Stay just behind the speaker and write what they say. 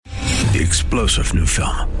The explosive new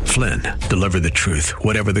film, Flynn, deliver the truth,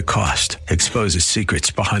 whatever the cost, exposes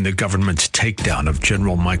secrets behind the government's takedown of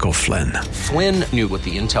General Michael Flynn. Flynn knew what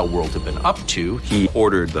the intel world had been up to. He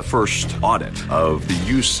ordered the first audit of the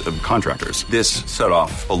use of contractors. This set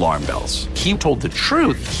off alarm bells. He told the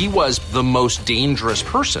truth. He was the most dangerous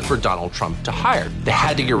person for Donald Trump to hire. They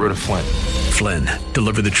had to get rid of Flynn. Flynn,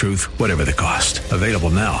 deliver the truth, whatever the cost. Available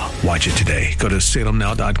now. Watch it today. Go to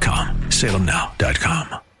salemnow.com.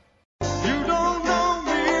 salemnow.com.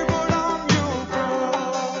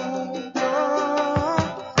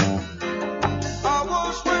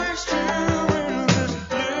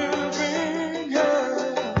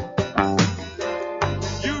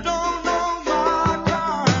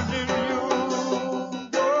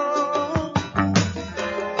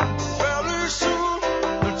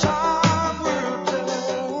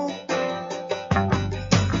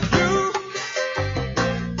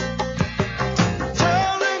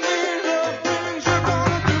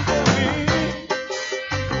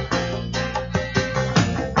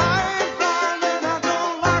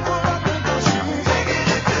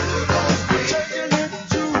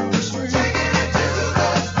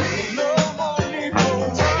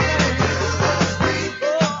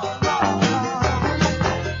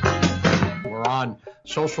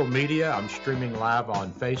 Social media. I'm streaming live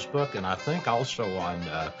on Facebook, and I think also on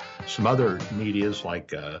some other medias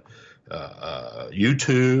like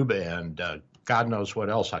YouTube and God knows what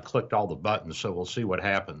else. I clicked all the buttons, so we'll see what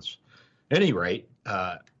happens. At any rate,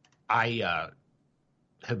 I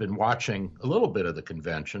have been watching a little bit of the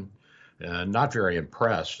convention, and not very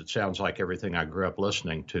impressed. It sounds like everything I grew up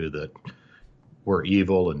listening to, that we're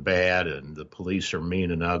evil and bad, and the police are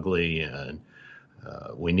mean and ugly, and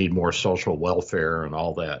we need more social welfare and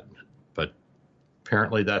all that. But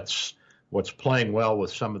apparently that's what's playing well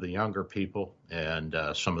with some of the younger people and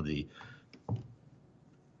some of the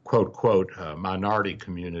quote, minority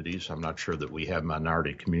communities. I'm not sure that we have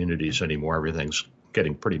minority communities anymore. Everything's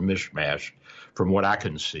getting pretty mishmashed from what I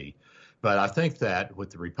can see. But I think that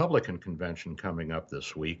with the Republican convention coming up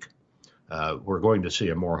this week, we're going to see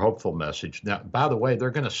a more hopeful message. Now, by the way,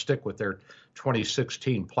 they're going to stick with their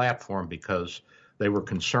 2016 platform because they were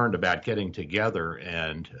concerned about getting together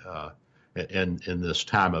and in this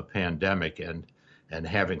time of pandemic and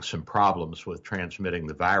having some problems with transmitting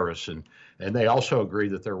the virus. And they also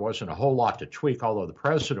agreed that there wasn't a whole lot to tweak, although the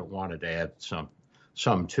president wanted to add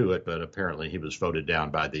some to it, but apparently he was voted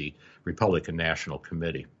down by the Republican National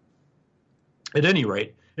Committee. At any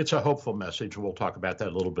rate, it's a hopeful message. We'll talk about that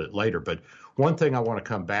a little bit later. But one thing I want to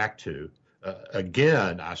come back to,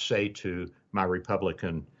 again, I say to my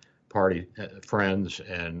Republican Party friends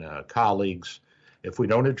and colleagues, if we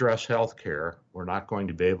don't address health care, we're not going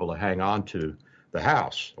to be able to hang on to the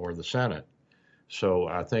House or the Senate. So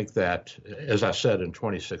I think that, as I said in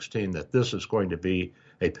 2016, that this is going to be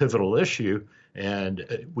a pivotal issue.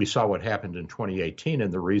 And we saw what happened in 2018.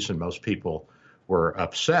 And the reason most people were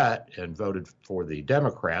upset and voted for the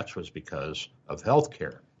Democrats was because of health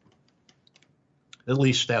care. At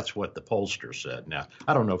least that's what the pollster said. Now,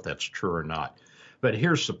 I don't know if that's true or not. But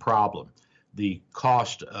here's the problem. The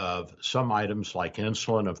cost of some items like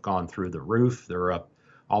insulin have gone through the roof. They're up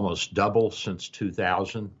almost double since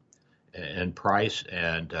 2000 in price,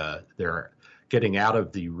 and they're getting out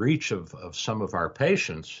of the reach of some of our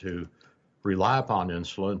patients who rely upon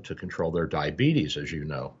insulin to control their diabetes, as you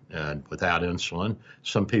know. And without insulin,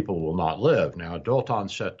 some people will not live. Now, adult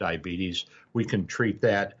onset diabetes, we can treat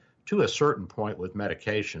that to a certain point with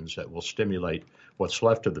medications that will stimulate what's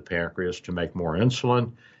left of the pancreas to make more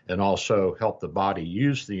insulin and also help the body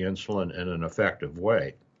use the insulin in an effective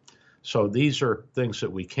way. So these are things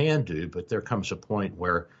that we can do, but there comes a point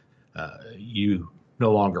where you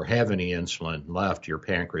no longer have any insulin left. Your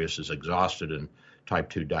pancreas is exhausted in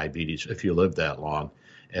type 2 diabetes if you live that long.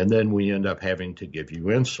 And then we end up having to give you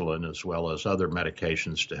insulin as well as other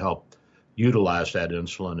medications to help utilize that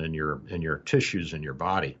insulin in your tissues in your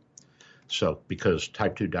body. So because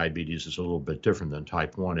type 2 diabetes is a little bit different than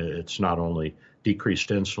type 1, it's not only decreased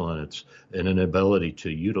insulin, it's an inability to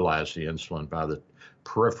utilize the insulin by the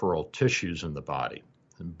peripheral tissues in the body.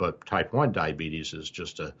 But type 1 diabetes is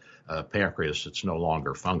just a pancreas that's no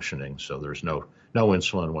longer functioning, so there's no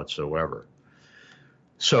insulin whatsoever.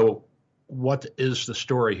 So what is the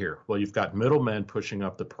story here? Well, you've got middlemen pushing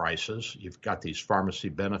up the prices. You've got these pharmacy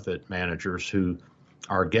benefit managers who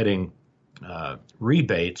are getting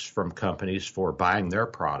rebates from companies for buying their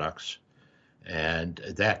products, and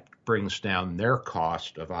that brings down their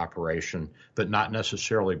cost of operation, but not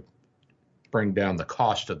necessarily bring down the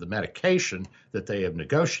cost of the medication that they have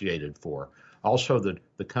negotiated for. Also,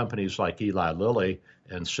 the companies like Eli Lilly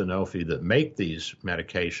and Sanofi that make these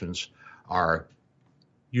medications are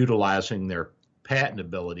utilizing their patent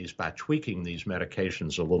abilities by tweaking these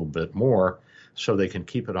medications a little bit more so they can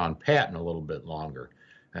keep it on patent a little bit longer.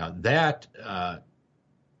 Now, that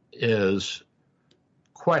is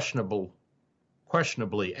questionably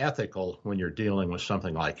ethical when you're dealing with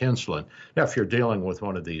something like insulin. Now, if you're dealing with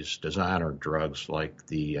one of these designer drugs like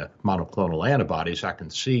the monoclonal antibodies, I can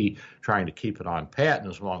see trying to keep it on patent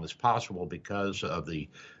as long as possible because of the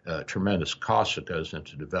tremendous cost that goes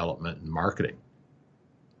into development and marketing.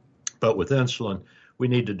 But with insulin, we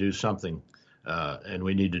need to do something, and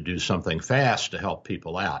we need to do something fast to help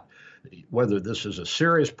people out. Whether this is a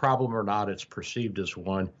serious problem or not, it's perceived as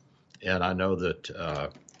one. And I know that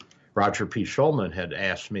Roger P. Shulman had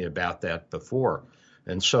asked me about that before.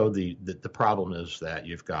 And so the problem is that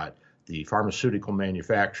you've got the pharmaceutical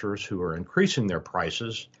manufacturers who are increasing their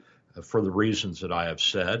prices for the reasons that I have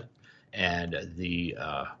said, and the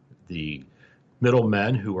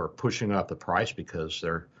middlemen who are pushing up the price because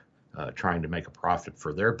they're trying to make a profit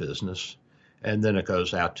for their business. And then it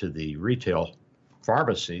goes out to the retail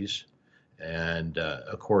pharmacies. And,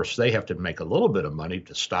 of course, they have to make a little bit of money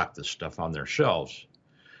to stock this stuff on their shelves.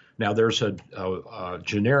 Now, there's a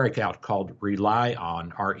generic out called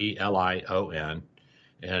Relion, R-E-L-I-O-N,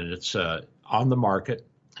 and it's on the market.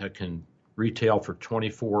 It can retail for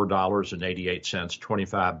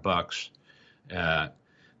 $24.88,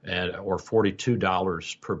 $25, or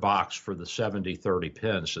 $42 per box for the 70-30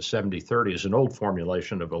 pens. The 70-30 is an old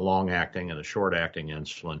formulation of a long-acting and a short-acting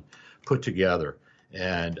insulin put together.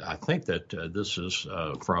 And I think that this is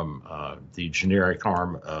from the generic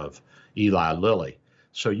arm of Eli Lilly.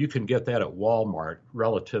 So you can get that at Walmart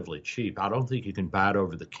relatively cheap. I don't think you can buy it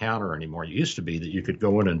over the counter anymore. It used to be that you could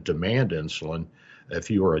go in and demand insulin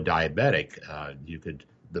if you were a diabetic.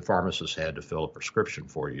 The pharmacist had to fill a prescription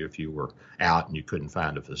for you if you were out and you couldn't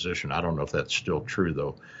find a physician. I don't know if that's still true,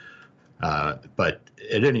 though. But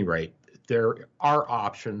at any rate, there are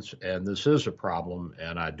options, and this is a problem,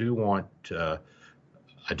 and I do want us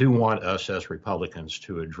as Republicans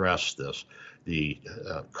to address this. The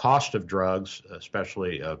cost of drugs,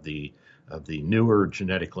 especially of the newer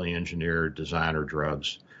genetically engineered designer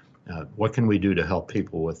drugs. What can we do to help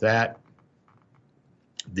people with that?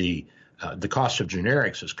 The cost of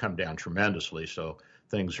generics has come down tremendously, so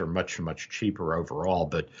things are much, much cheaper overall.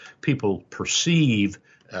 But people perceive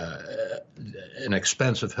an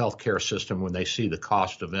expensive healthcare system when they see the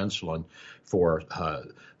cost of insulin for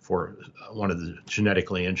one of the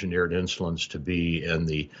genetically engineered insulins to be in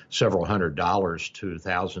the several $100s to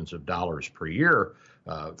thousands of dollars per year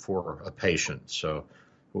for a patient. So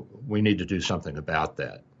we need to do something about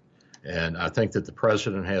that. And I think that the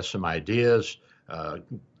president has some ideas.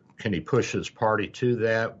 Can he push his party to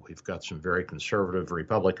that? We've got some very conservative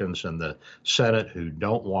Republicans in the Senate who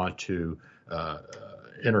don't want to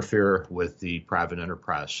interfere with the private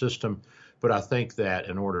enterprise system. But I think that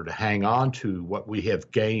in order to hang on to what we have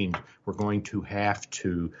gained, we're going to have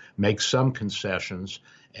to make some concessions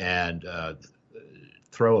and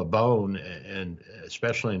throw a bone, and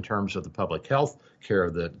especially in terms of the public health care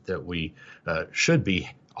that we should be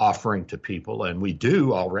offering to people. And we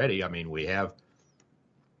do already. I mean, we have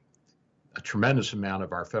a tremendous amount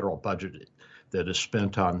of our federal budget that is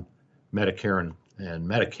spent on Medicare and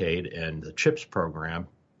Medicaid and the CHIPS program.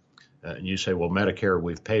 And you say, well, Medicare,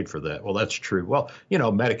 we've paid for that. Well, that's true. Well,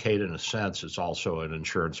 Medicaid, in a sense, is also an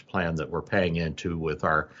insurance plan that we're paying into with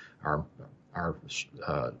our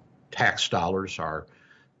tax dollars, our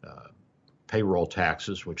payroll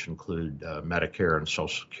taxes, which include Medicare and Social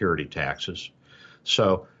Security taxes.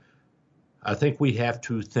 So I think we have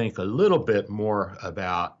to think a little bit more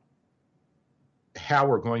about how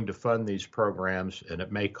we're going to fund these programs, and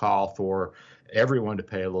it may call for everyone to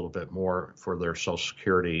pay a little bit more for their Social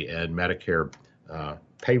Security and Medicare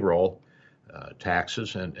payroll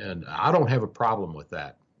taxes, and I don't have a problem with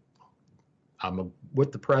that. I'm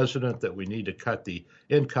with the president that we need to cut the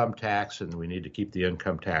income tax, and we need to keep the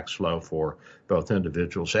income tax low for both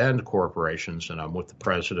individuals and corporations, and I'm with the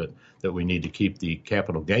president that we need to keep the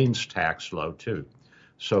capital gains tax low too.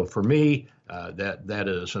 So for me, that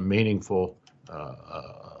is a meaningful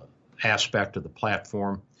aspect of the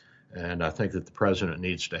platform, and I think that the president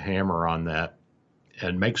needs to hammer on that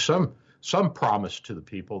and make some promise to the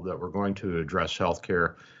people that we're going to address health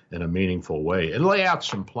care in a meaningful way and lay out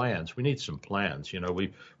some plans. We need some plans.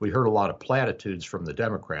 We heard a lot of platitudes from the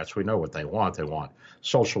Democrats. We know what they want. They want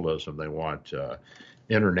socialism. They want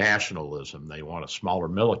internationalism. They want a smaller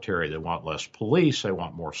military. They want less police. They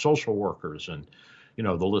want more social workers. And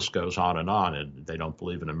the list goes on, and they don't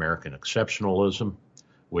believe in American exceptionalism.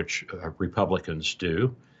 which Republicans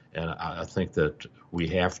do. And I think that we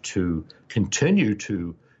have to continue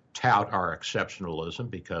to tout our exceptionalism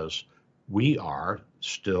because we are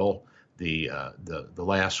still the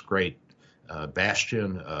last great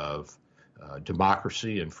bastion of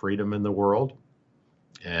democracy and freedom in the world.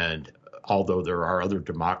 And although there are other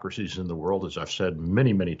democracies in the world, as I've said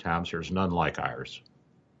many, many times, there's none like ours.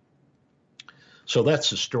 So that's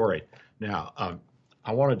the story. Now,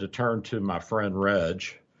 I wanted to turn to my friend Reg,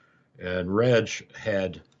 and Reg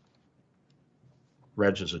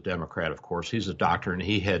is a Democrat, of course. He's a doctor, and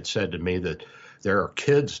he had said to me that there are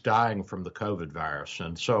kids dying from the COVID virus.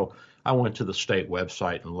 And so I went to the state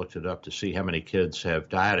website and looked it up to see how many kids have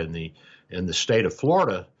died in the state of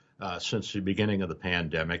Florida since the beginning of the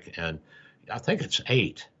pandemic. And I think it's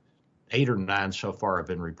 8 or 9 so far have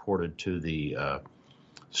been reported to the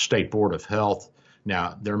State Board of Health.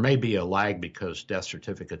 Now, there may be a lag because death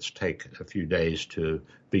certificates take a few days to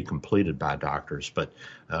be completed by doctors. But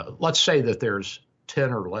let's say that there's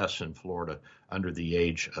 10 or less in Florida under the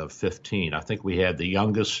age of 15. I think we had the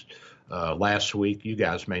youngest last week. You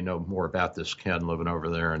guys may know more about this, Ken, living over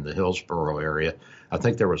there in the Hillsborough area. I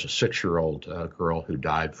think there was a 6-year-old girl who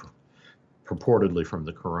died purportedly from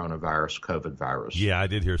the coronavirus, COVID virus. Yeah, I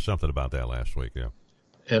did hear something about that last week, yeah.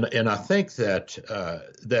 And I think that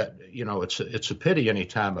it's a pity any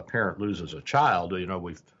time a parent loses a child.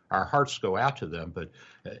 Our hearts go out to them, but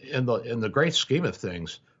in the great scheme of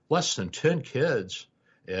things, less than 10 kids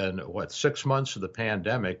in 6 months of the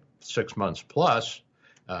pandemic, 6 months plus,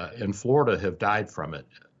 in Florida have died from it.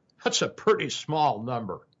 That's a pretty small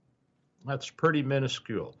number. That's pretty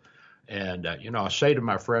minuscule. And, I say to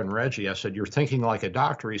my friend Reggie, I said, "You're thinking like a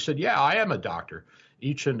doctor." He said, "Yeah, I am a doctor."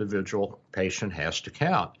 Each individual patient has to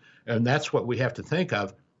count. And that's what we have to think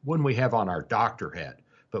of when we have on our doctor hat.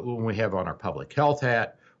 But when we have on our public health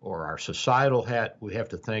hat or our societal hat, we have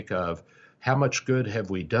to think of how much good have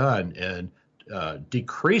we done in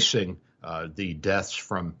decreasing the deaths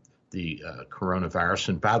from the coronavirus.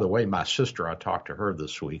 And by the way, my sister, I talked to her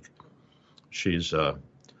this week. She's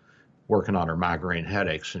working on her migraine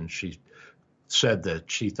headaches, and she said that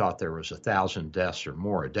she thought there was 1,000 deaths or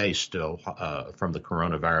more a day still from the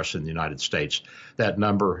coronavirus in the United States. That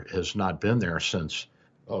number has not been there since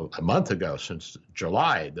a month ago, since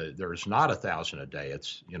July. There's not 1,000 a day.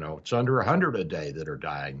 It's under 100 a day that are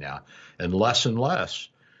dying now, and less.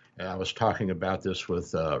 And I was talking about this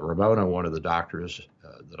with Ramona, one of the doctors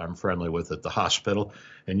that I'm friendly with at the hospital.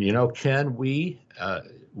 And Ken, we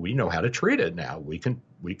know how to treat it now. We can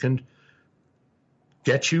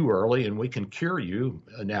get you early and we can cure you.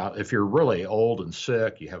 Now, if you're really old and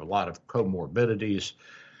sick, you have a lot of comorbidities,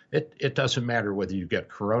 it doesn't matter whether you get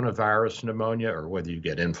coronavirus pneumonia or whether you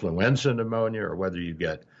get influenza pneumonia or whether you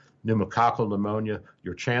get pneumococcal pneumonia,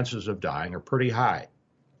 your chances of dying are pretty high.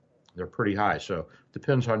 They're pretty high. So it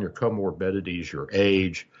depends on your comorbidities, your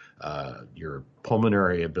age, your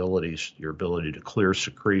pulmonary abilities, your ability to clear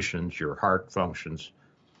secretions, your heart functions,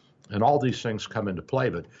 and all these things come into play.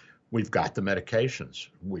 But we've got the medications.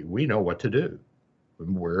 We know what to do.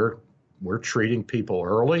 We're treating people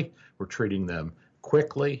early. We're treating them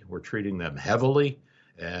quickly. We're treating them heavily.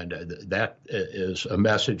 And that is a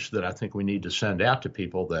message that I think we need to send out to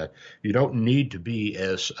people, that you don't need to be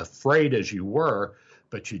as afraid as you were,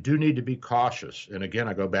 but you do need to be cautious. And again,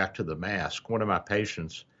 I go back to the mask. One of my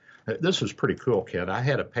patients, this is pretty cool, Ken. I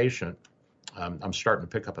had a patient, I'm starting to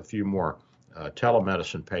pick up a few more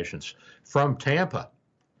telemedicine patients from Tampa.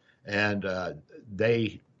 And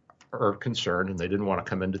they are concerned and they didn't want to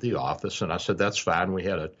come into the office. And I said, that's fine. We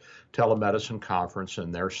had a telemedicine conference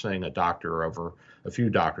and they're seeing a few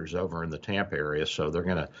doctors over in the Tampa area. So they're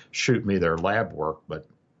going to shoot me their lab work. But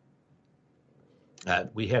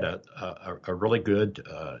we had a really good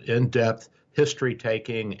in-depth history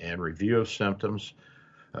taking and review of symptoms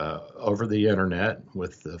over the internet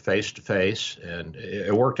with face-to-face, and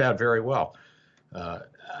it worked out very well.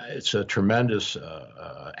 It's a tremendous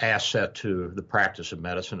asset to the practice of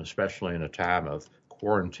medicine, especially in a time of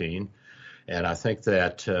quarantine. And I think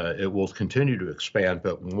that it will continue to expand.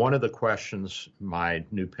 But one of the questions my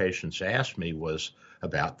new patients asked me was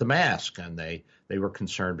about the mask. And they were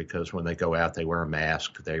concerned because when they go out, they wear a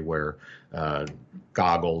mask, they wear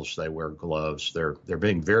goggles, they wear gloves. They're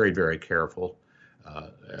being very, very careful.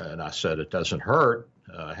 And I said, it doesn't hurt.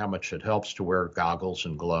 How much it helps to wear goggles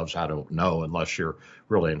and gloves, I don't know, unless you're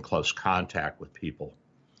really in close contact with people.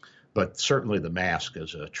 But certainly the mask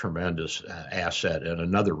is a tremendous asset, and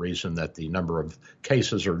another reason that the number of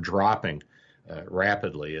cases are dropping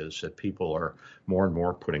rapidly is that people are more and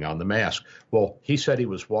more putting on the mask. Well, he said he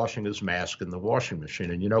was washing his mask in the washing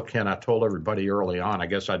machine. And, Ken, I told everybody early on, I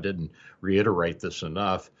guess I didn't reiterate this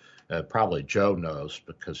enough. Probably Joe knows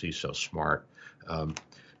because he's so smart.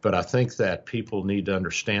 But I think that people need to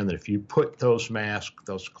understand that if you put those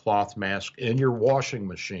cloth masks in your washing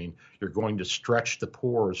machine, you're going to stretch the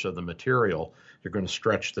pores of the material. You're going to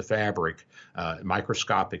stretch the fabric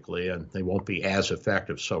microscopically, and they won't be as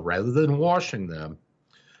effective. So rather than washing them,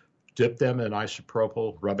 dip them in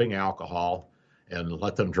isopropyl rubbing alcohol and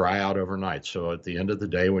let them dry out overnight. So at the end of the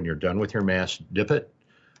day, when you're done with your mask, dip it,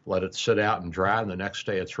 let it sit out and dry, and the next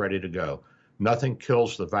day it's ready to go. Nothing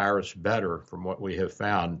kills the virus better, from what we have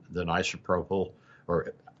found, than isopropyl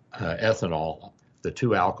or ethanol, the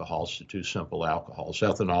two simple alcohols.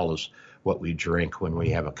 Ethanol is what we drink when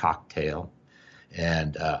we have a cocktail,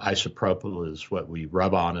 and isopropyl is what we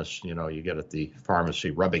rub on us. You get at the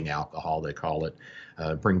pharmacy, rubbing alcohol, they call it.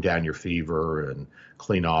 Bring down your fever and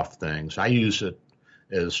clean off things. I use it,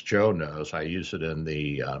 as Joe knows, I use it in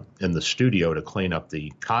the studio to clean up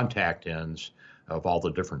the contact ends of all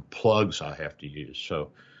the different plugs I have to use.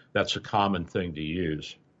 So that's a common thing to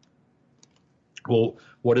use. Well,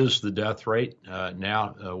 what is the death rate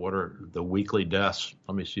now? What are the weekly deaths?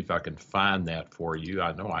 Let me see if I can find that for you.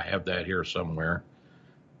 I know I have that here somewhere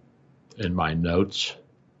in my notes.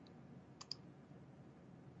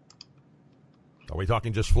 Are we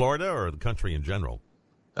talking just Florida or the country in general?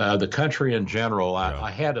 The country in general. Yeah.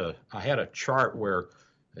 I had a chart where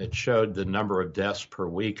it showed the number of deaths per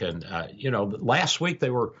week. And, last week they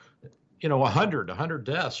were, 100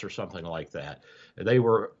 deaths or something like that. They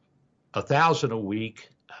were 1,000 a week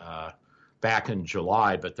back in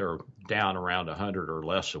July, but they're down around 100 or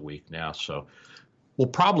less a week now. So we'll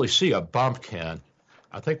probably see a bump, Ken.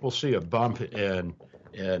 I think we'll see a bump in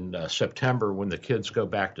September when the kids go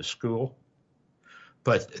back to school.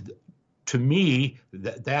 But to me,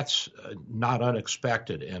 that's not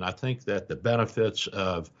unexpected, and I think that the benefits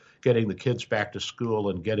of getting the kids back to school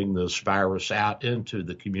and getting this virus out into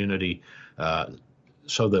the community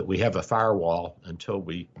so that we have a firewall until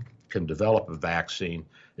we can develop a vaccine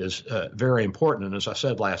is very important. And as I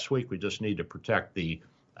said last week, we just need to protect the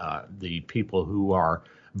people who are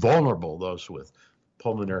vulnerable, those with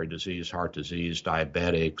pulmonary disease, heart disease,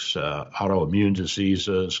 diabetics, autoimmune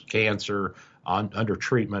diseases, cancer, under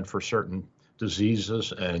treatment for certain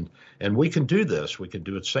diseases, and we can do this. We can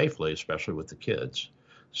do it safely, especially with the kids.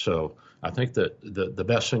 So I think that the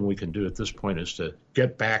best thing we can do at this point is to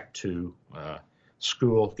get back to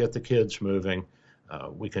school, get the kids moving.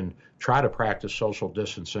 We can try to practice social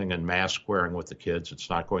distancing and mask wearing with the kids.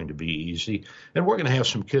 It's not going to be easy, and we're going to have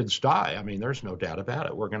some kids die. I mean, there's no doubt about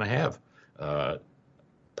it. We're going to have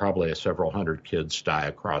probably several hundred kids die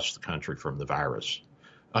across the country from the virus.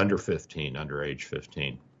 Under age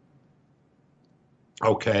 15.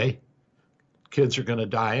 Okay, kids are going to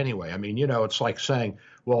die anyway. I mean, it's like saying,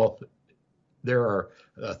 well, there are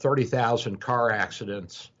 30,000 car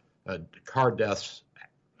deaths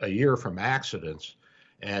a year from accidents.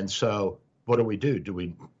 And so what do? Do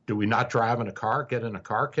we not drive in a car, get in a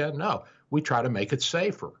car, Ken? No, we try to make it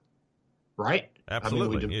safer, right?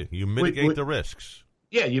 Absolutely. I mean, you mitigate the risks.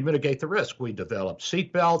 Yeah, you mitigate the risk. We developed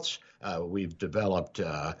seat belts. We've developed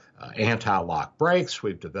anti-lock brakes.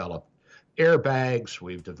 We've developed airbags.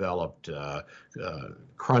 We've developed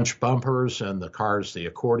crunch bumpers and the cars, the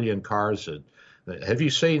accordion cars. Have you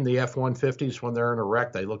seen the F-150s when they're in a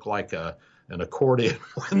wreck? They look like an accordion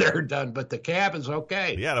when they're done, but the cab is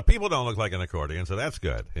okay. Yeah, the people don't look like an accordion, so that's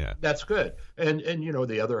good. Yeah, that's good. And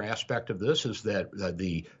the other aspect of this is that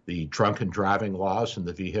the drunken driving laws and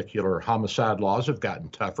the vehicular homicide laws have gotten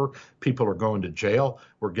tougher. People are going to jail.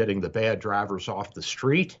 We're getting the bad drivers off the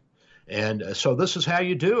street. And so this is how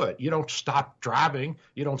you do it. You don't stop driving.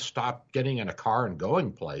 You don't stop getting in a car and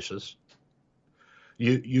going places.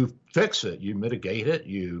 You fix it. You mitigate it.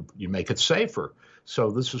 You make it safer.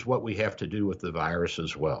 So this is what we have to do with the virus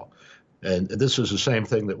as well. And this is the same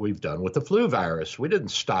thing that we've done with the flu virus. We didn't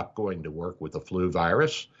stop going to work with the flu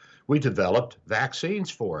virus. We developed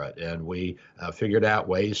vaccines for it, and we figured out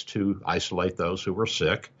ways to isolate those who were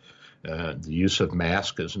sick. The use of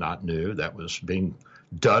masks is not new. That was being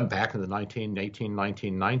done back in the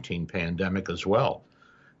 1918-1919 pandemic as well.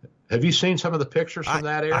 Have you seen some of the pictures from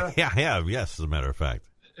that era? I have, yes, as a matter of fact.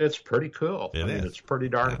 It's pretty cool. It's pretty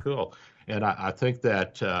darn cool. And I think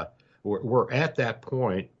that we're at that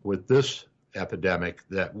point with this epidemic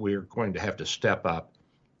that we're going to have to step up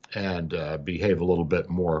and behave a little bit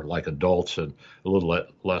more like adults and a little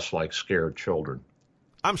less like scared children.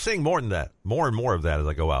 I'm seeing more than that, more and more of that as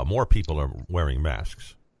I go out. More people are wearing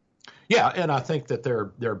masks. Yeah, and I think that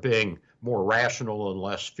they're being more rational and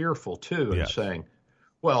less fearful too, and Yes. saying,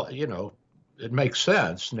 well, it makes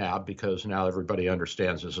sense now because now everybody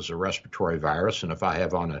understands this is a respiratory virus, and if I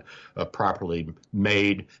have on a properly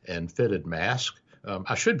made and fitted mask,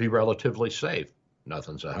 I should be relatively safe.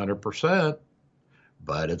 Nothing's 100%,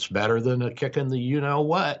 but it's better than a kick in the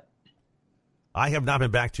you-know-what. I have not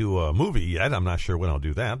been back to a movie yet. I'm not sure when I'll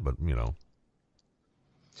do that, but,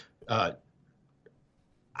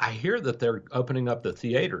 I hear that they're opening up the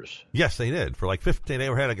theaters. Yes, they did. For like 15, they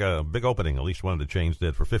had a big opening. At least one of the chains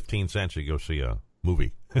did. For 15 cents, you go see a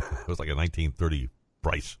movie. It was like a 1930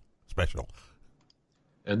 price special.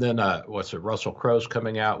 And then, Russell Crowe's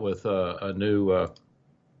coming out with a new...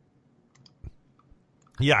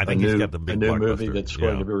 Yeah, I think he's got the big new blockbuster. movie that's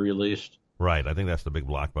going to be released. Right, I think that's the big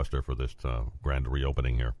blockbuster for this grand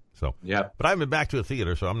reopening here. So, yeah. But I haven't been back to a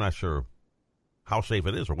theater, so I'm not sure how safe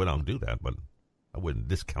it is or when I'll do that, but I wouldn't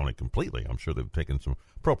discount it completely. I'm sure they've taken some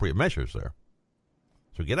appropriate measures there.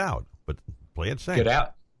 So get out, but play it safe. Get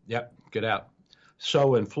out. Yep, get out.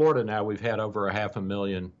 So in Florida now, we've had over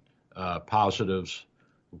 500,000 positives.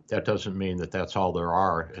 That doesn't mean that that's all there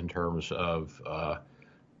are in terms of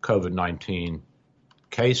COVID-19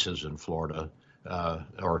 cases in Florida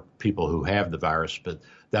or people who have the virus, but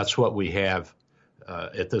that's what we have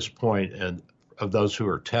at this point, and of those who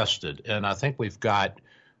are tested. And I think we've got,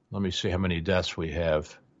 let me see how many deaths we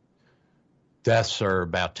have. Deaths are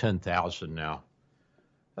about 10,000 now.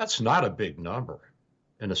 That's not a big number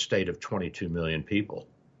in a state of 22 million people.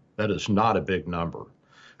 That is not a big number.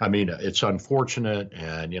 I mean, it's unfortunate,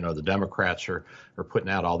 and, the Democrats are putting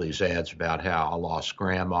out all these ads about how I lost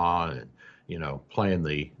grandma and, playing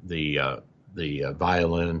the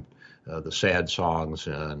violin, the sad songs,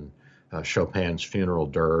 and Chopin's funeral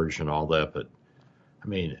dirge and all that. But, I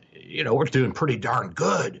mean, we're doing pretty darn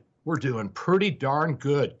good. We're doing pretty darn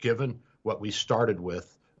good given what we started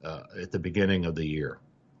with at the beginning of the year.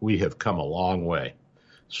 We have come a long way.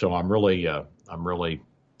 So I'm really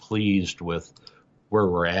pleased with where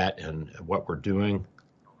we're at and what we're doing.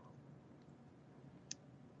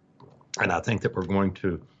 And I think that we're going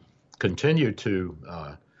to continue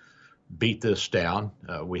to beat this down.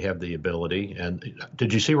 We have the ability. And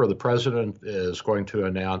did you see where the president is going to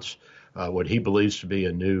announce what he believes to be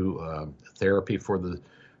a new therapy for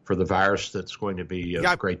the virus that's going to be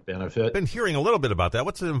of great benefit? I've been hearing a little bit about that.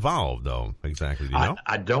 What's it involved, though, exactly? Do you know?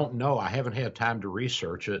 I don't know. I haven't had time to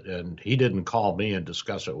research it, and he didn't call me and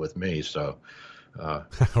discuss it with me. So,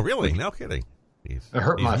 really? No kidding. He's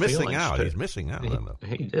missing out. He's missing out.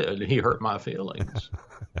 He did. He hurt my feelings.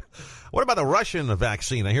 What about the Russian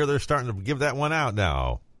vaccine? I hear they're starting to give that one out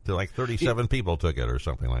now. To like 37 people took it or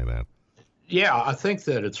something like that. Yeah, I think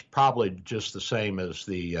that it's probably just the same as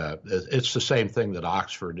it's the same thing that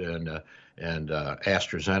Oxford and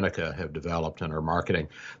AstraZeneca have developed and are marketing.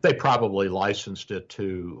 They probably licensed it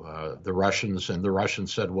to the Russians, and the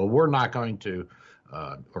Russians said, well, we're not going to,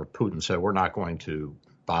 or Putin said, we're not going to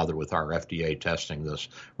bother with our FDA testing this.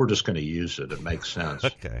 We're just going to use it. It makes sense.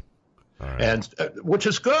 Okay. All right. And which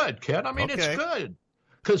is good, Ken. I mean, It's good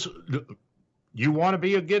because you want to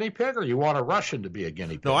be a guinea pig, or you want a Russian to be a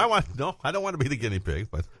guinea pig? No, I don't want to be the guinea pig.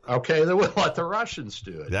 But okay, then we'll let the Russians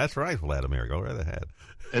do it. That's right, Vladimir. Go right ahead.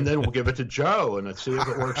 And then we'll give it to Joe, and let's see if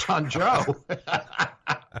it works on Joe.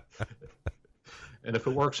 And if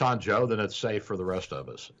it works on Joe, then it's safe for the rest of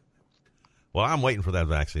us. Well, I'm waiting for that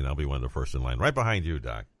vaccine. I'll be one of the first in line, right behind you,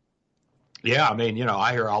 Doc. Yeah, I mean,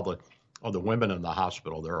 I hear all the women in the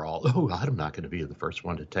hospital. They're all, I'm not going to be the first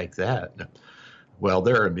one to take that. Well,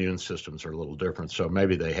 their immune systems are a little different, so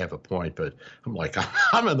maybe they have a point. But I'm like,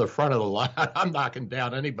 I'm in the front of the line. I'm knocking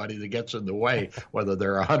down anybody that gets in the way, whether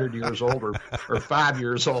they're 100 years old or 5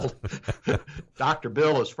 years old. Dr.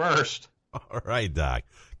 Bill is first. All right, Doc.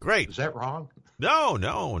 Great. Is that wrong?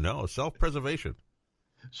 No. Self-preservation.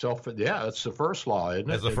 Yeah, it's the first law, isn't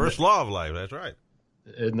it? It's the first law of life. That's right.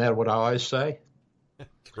 Isn't that what I always say?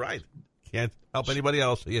 That's right. Can't help anybody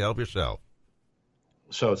else. You help yourself.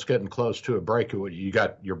 So it's getting close to a break. You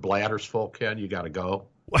got your bladders full, Ken. You got to go,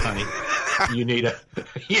 honey. You need a.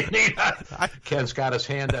 Ken's got his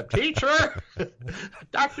hand up. Teacher,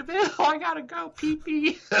 Dr. Bill, I got to go.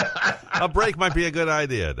 Pee-pee. A break might be a good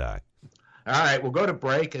idea, Doc. All right, we'll go to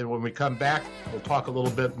break, and when we come back, we'll talk a little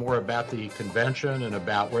bit more about the convention and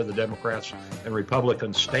about where the Democrats and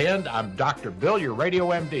Republicans stand. I'm Dr. Bill, your Radio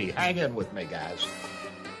MD. Hang in with me, guys.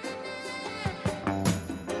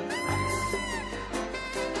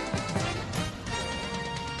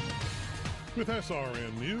 With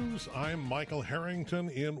SRN News, I'm Michael Harrington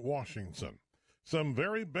in Washington. Some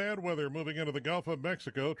very bad weather moving into the Gulf of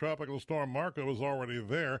Mexico. Tropical storm Marco is already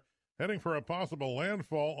there, heading for a possible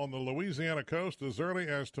landfall on the Louisiana coast as early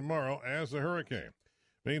as tomorrow as a hurricane.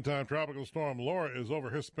 Meantime, Tropical Storm Laura is over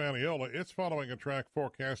Hispaniola. It's following a track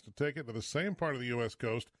forecast to take it to the same part of the U.S.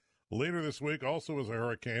 coast later this week, also as a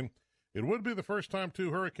hurricane. It would be the first time two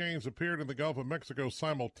hurricanes appeared in the Gulf of Mexico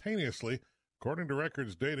simultaneously, according to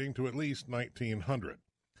records dating to at least 1900.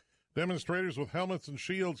 Demonstrators with helmets and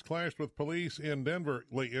shields clashed with police in Denver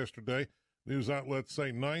late yesterday. News outlets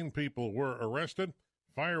say 9 people were arrested.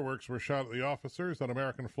 Fireworks were shot at the officers, an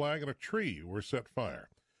American flag, and a tree were set fire.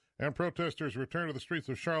 And protesters returned to the streets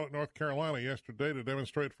of Charlotte, North Carolina yesterday to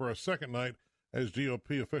demonstrate for a second night as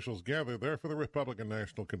GOP officials gather there for the Republican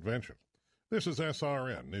National Convention. This is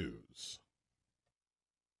SRN News.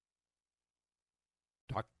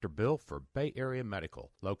 Dr. Bill for Bay Area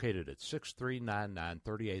Medical, located at 6399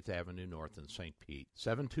 38th Avenue North in St. Pete,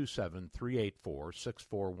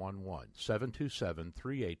 727-384-6411,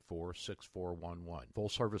 727-384-6411.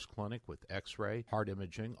 Full-service clinic with x-ray, heart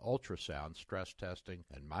imaging, ultrasound, stress testing,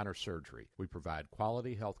 and minor surgery. We provide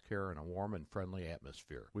quality health care in a warm and friendly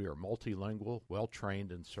atmosphere. We are multilingual,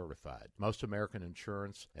 well-trained, and certified. Most American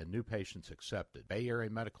insurance and new patients accepted. Bay Area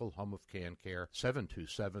Medical, home of Can Care,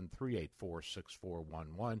 727-384-6411.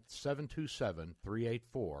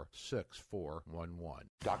 727-384-6411.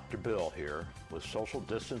 Dr. Bill here. With social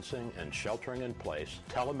distancing and sheltering in place,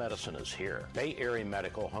 telemedicine is here. Bay Area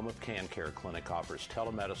Medical Home of Can Care Clinic offers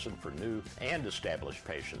telemedicine for new and established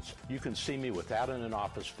patients. You can see me without an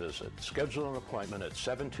in-office visit. Schedule an appointment at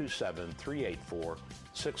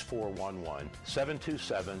 727-384-6411,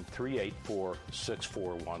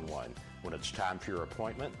 727-384-6411. When it's time for your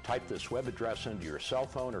appointment, type this web address into your cell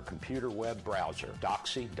phone or computer web browser,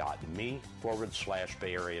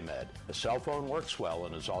 doxy.me/Bay Area Med. A cell phone works well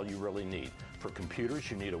and is all you really need. For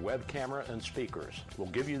computers, you need a web camera and speakers.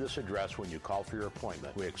 We'll give you this address when you call for your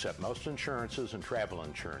appointment. We accept most insurances and travel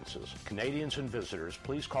insurances. Canadians and visitors,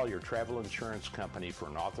 please call your travel insurance company for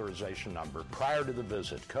an authorization number prior to the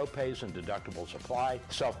visit. Co-pays and deductibles apply.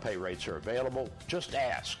 Self-pay rates are available. Just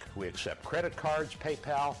ask. We accept credit cards,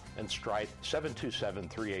 PayPal, and Stripe.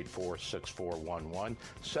 727-384-6411,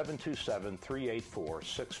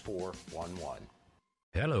 727-384-6411.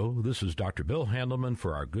 Hello, this is Dr. Bill Handelman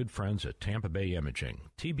for our good friends at Tampa Bay Imaging.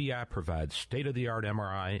 TBI provides state-of-the-art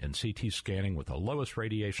MRI and CT scanning with the lowest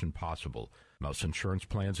radiation possible. Most insurance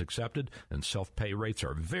plans accepted, and self-pay rates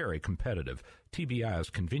are very competitive. TBI is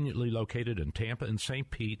conveniently located in Tampa and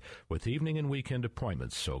St. Pete with evening and weekend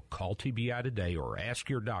appointments, so call TBI today or ask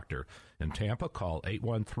your doctor. In Tampa, call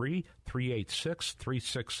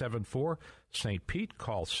 813-386-3674. St. Pete,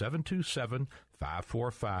 call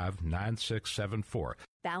 727-545-9674.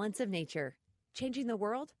 Balance of Nature. Changing the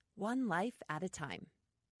world, one life at a time.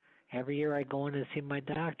 Every year I go in to see my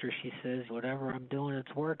doctor. She says, whatever I'm doing,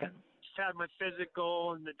 it's working. Just had my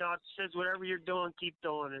physical, and the doctor says, whatever you're doing, keep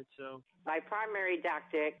doing it. So my primary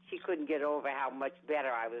doctor, she couldn't get over how much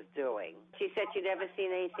better I was doing. She said she'd never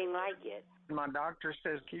seen anything like it. My doctor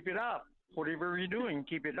says, keep it up. Whatever you're doing,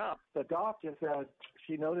 keep it up. The doctor said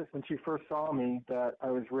she noticed when she first saw me that I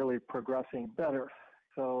was really progressing better.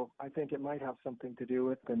 So I think it might have something to do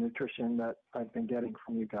with the nutrition that I've been getting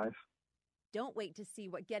from you guys. Don't wait to see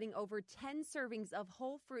what getting over 10 servings of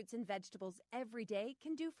whole fruits and vegetables every day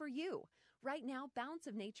can do for you. Right now, Balance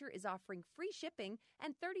of Nature is offering free shipping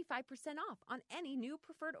and 35% off on any new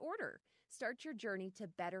preferred order. Start your journey to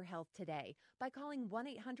better health today by calling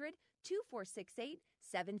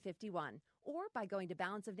 1-800-2468-751 or by going to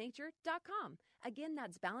balanceofnature.com. Again,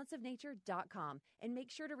 that's balanceofnature.com. And make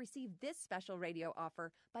sure to receive this special radio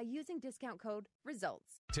offer by using discount code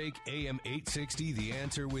RESULTS. Take AM 860 The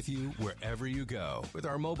Answer with you wherever you go with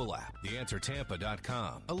our mobile app,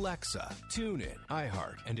 theanswertampa.com, Alexa, TuneIn,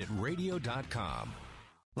 iHeart, and at radio.com.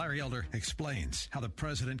 Larry Elder explains how the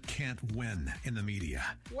president can't win in the media.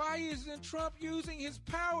 Why isn't Trump using his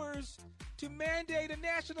powers to mandate a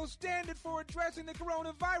national standard for addressing the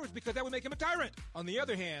coronavirus? Because that would make him a tyrant. On the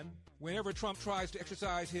other hand, whenever Trump tries to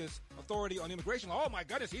exercise his authority on immigration, oh my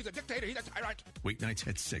goodness, he's a dictator, he's a tyrant. Weeknights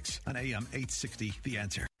at 6 on AM 860, The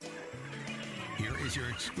Answer. Here is your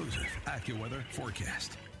exclusive AccuWeather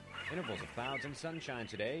forecast. Intervals of clouds and sunshine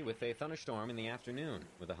today with a thunderstorm in the afternoon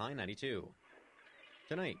with a high 92.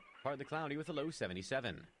 Tonight, partly cloudy with a low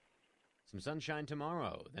 77. Some sunshine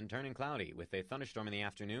tomorrow, then turning cloudy with a thunderstorm in the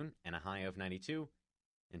afternoon and a high of 92.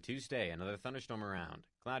 And Tuesday, another thunderstorm around,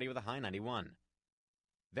 cloudy with a high 91.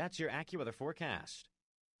 That's your AccuWeather forecast.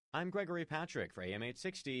 I'm Gregory Patrick for AM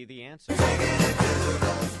 860, The Answer.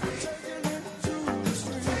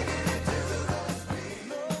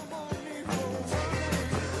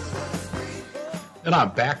 And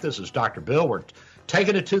I'm back. This is Dr. Bill. We're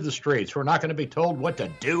taking it to the streets. We're not going to be told what to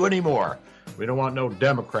do anymore. We don't want no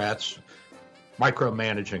Democrats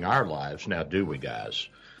micromanaging our lives. Now, do we, guys?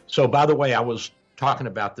 So, by the way, I was talking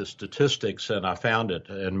about the statistics, and I found it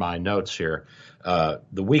in my notes here.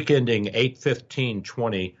 The week ending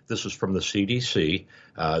 8/15/20, this is from the CDC,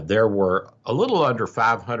 there were a little under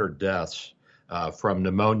 500 deaths from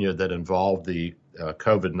pneumonia that involved the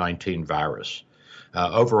COVID-19 virus.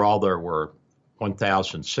 Overall, there were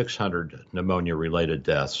 1,600 pneumonia-related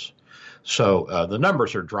deaths. So the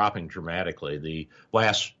numbers are dropping dramatically. The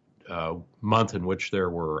last month in which there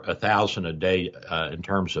were 1,000 a day in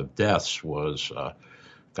terms of deaths was,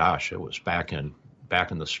 it was back in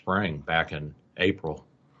the spring, back in April.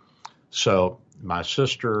 So my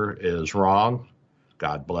sister is wrong.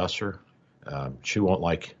 God bless her. She won't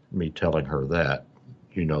like me telling her that.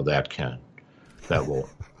 You know that, Ken. That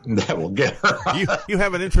will get her. You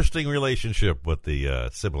have an interesting relationship with the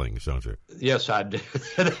siblings, don't you? Yes, I do.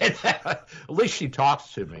 At least she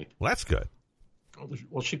talks to me. Well, that's good.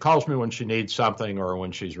 Well, she calls me when she needs something or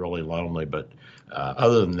when she's really lonely. But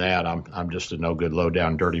other than that, I'm just a no good, low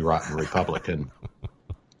down, dirty, rotten Republican.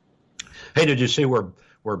 Hey, did you see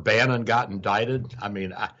where Bannon got indicted? I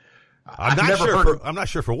mean, I'm not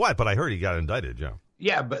sure for what, but I heard he got indicted. Yeah.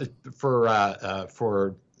 Yeah, but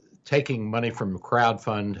for taking money from a crowd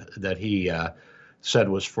fund that he said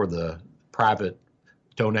was for the private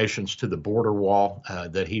donations to the border wall,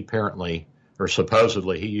 that he apparently or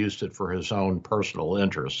supposedly he used it for his own personal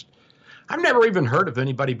interest. I've never even heard of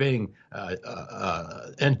anybody being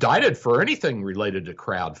indicted for anything related to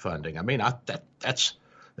crowdfunding. I mean, that's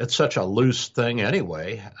such a loose thing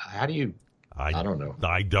anyway. How do you? I don't know.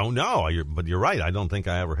 I don't know, but you're right. I don't think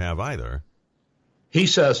I ever have either. He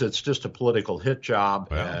says it's just a political hit job,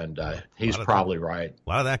 and he's probably right. A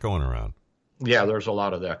lot of that going around. Yeah, there's a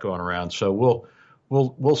lot of that going around. So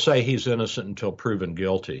we'll say he's innocent until proven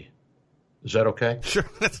guilty. Is that okay? Sure.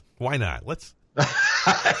 Why not? Let's.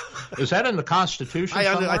 Is that in the Constitution? I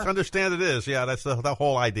understand it is. Yeah, that's the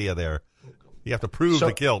whole idea there. You have to prove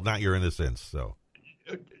the guilt, not your innocence. So.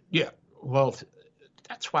 Yeah. Well,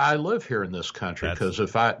 that's why I live here in this country. Because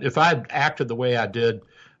if I acted the way I did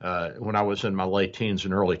when I was in my late teens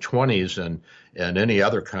and early 20s, and in any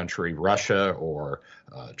other country, Russia or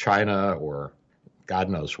China or God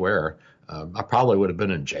knows where, I probably would have been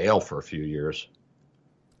in jail for a few years.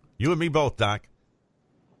 You and me both, Doc.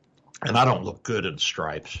 And I don't look good in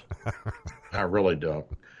stripes. I really don't.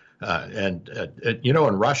 And in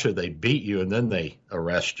Russia, they beat you and then they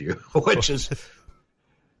arrest you, which is,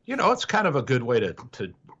 it's kind of a good way to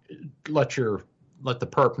let the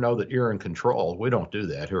perp know that you're in control. We don't do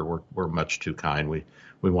that here. We're much too kind. We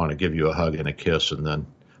want to give you a hug and a kiss and then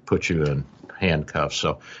put you in handcuffs.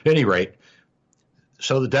 So, at any rate,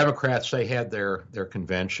 so the Democrats, they had their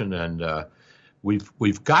convention, and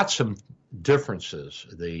we've got some differences.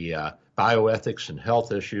 The bioethics and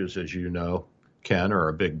health issues, as you know, Ken, are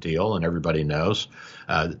a big deal, and everybody knows.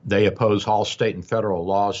 They oppose all state and federal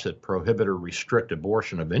laws that prohibit or restrict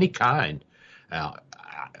abortion of any kind.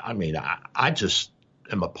 I just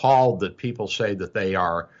am appalled that people say that they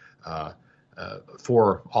are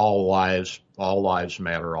for all lives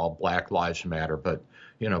matter, all Black lives matter, but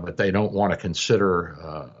they don't want to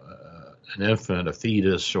consider an infant, a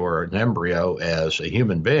fetus, or an embryo as a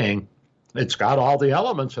human being. It's got all the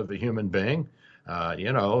elements of a human being, and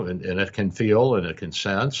it can feel and it can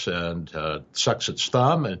sense and sucks its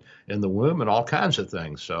thumb and in the womb and all kinds of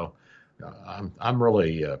things. So I'm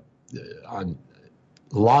really on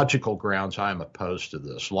logical grounds, I am opposed to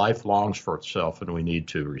this. Life longs for itself, and we need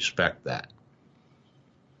to respect that.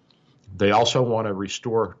 They also want to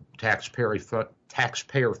restore taxpayer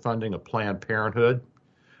funding of Planned Parenthood.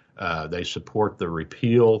 They support the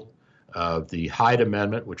repeal of the Hyde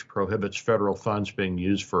Amendment, which prohibits federal funds being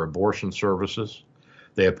used for abortion services.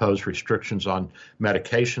 They oppose restrictions on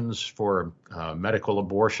medications for medical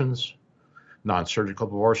abortions, non-surgical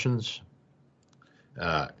abortions.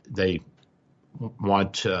 They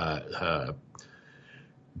want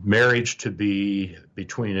marriage to be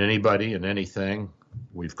between anybody and anything.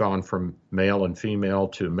 We've gone from male and female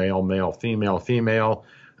to male, male, female, female.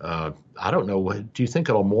 I don't know. Do you think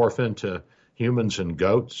it'll morph into humans and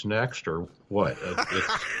goats next, or what?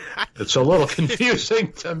 It's a little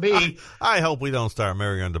confusing to me. I hope we don't start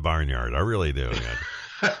marrying on the barnyard. I really do.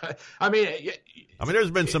 I mean,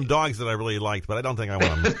 there's been some dogs that I really liked, but I don't think I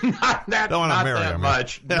want to. Not marry that them.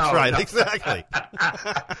 Much. That's no, right. No. Exactly.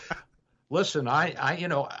 Listen,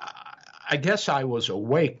 I guess I was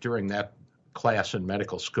awake during that class in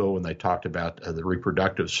medical school when they talked about the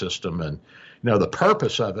reproductive system and the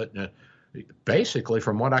purpose of it. Basically,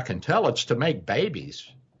 from what I can tell, it's to make babies.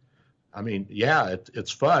 I mean, yeah,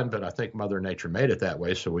 it's fun, but I think Mother Nature made it that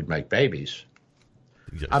way so we'd make babies.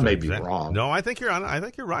 Yes, I may be wrong. No, I think you're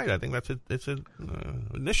right. I think it's an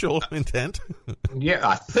initial intent. Yeah,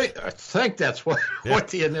 I think that's what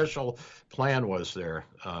the initial plan was there.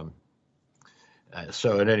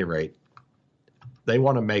 So at any rate, they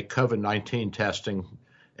want to make COVID-19 testing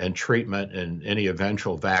and treatment and any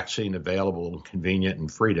eventual vaccine available and convenient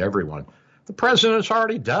and free to everyone. The president's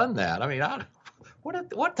already done that. I mean,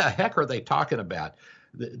 what the heck are they talking about?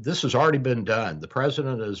 This has already been done. The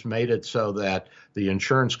president has made it so that the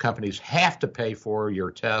insurance companies have to pay for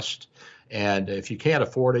your test. And if you can't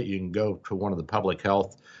afford it, you can go to one of the public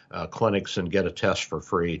health clinics and get a test for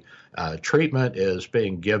free. Treatment is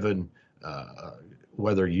being given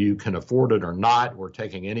whether you can afford it or not. We're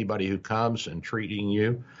taking anybody who comes and treating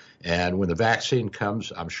you. And when the vaccine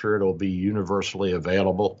comes, I'm sure it'll be universally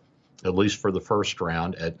available, at least for the first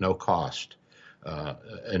round, at no cost.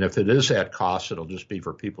 And if it is at cost, it'll just be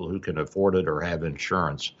for people who can afford it or have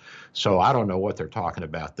insurance. So I don't know what they're talking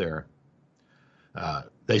about there.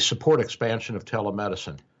 They support expansion of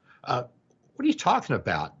telemedicine. What are you talking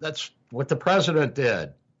about? That's what the president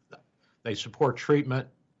did. They support treatment.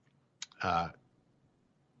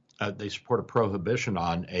 They support a prohibition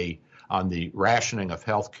on the rationing of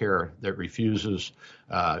health care that refuses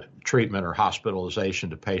treatment or hospitalization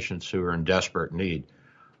to patients who are in desperate need.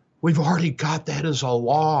 We've already got that as a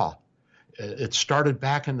law. It started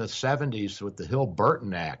back in the 70s with the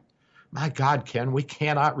Hill-Burton Act. My God, Ken, we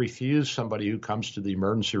cannot refuse somebody who comes to the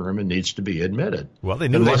emergency room and needs to be admitted. Well, they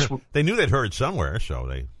knew they'd heard somewhere, so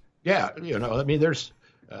they. Yeah, I mean,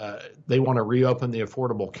 they want to reopen the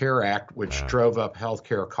Affordable Care Act, which drove up health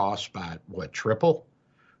care costs by triple?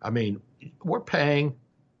 I mean, we're paying,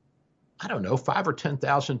 I don't know, $5,000 or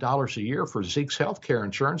 $10,000 a year for Zeke's health care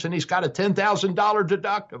insurance, and he's got a $10,000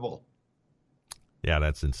 deductible. Yeah,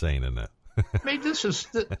 that's insane, isn't it? I mean, this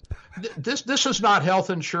is not health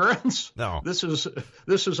insurance. No, this is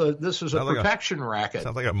a protection racket.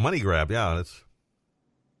 Sounds like a money grab. Yeah,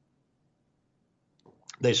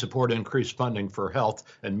 They support increased funding for health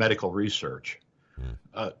and medical research.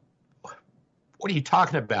 What are you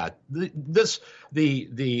talking about? The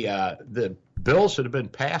bills that have been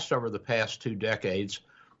passed over the past 2 decades,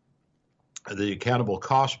 the accountable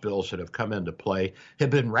cost bills that have come into play, have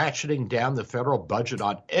been ratcheting down the federal budget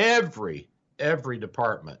on every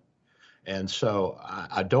department. And so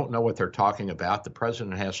I don't know what they're talking about. The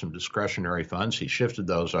president has some discretionary funds. He shifted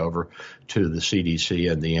those over to the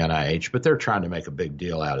CDC and the NIH, but they're trying to make a big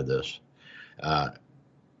deal out of this.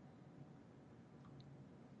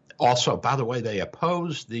 Also, by the way, they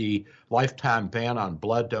oppose the lifetime ban on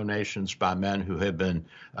blood donations by men who have been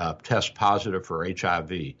test positive for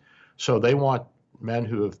HIV. So they want men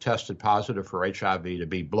who have tested positive for HIV to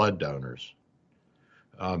be blood donors.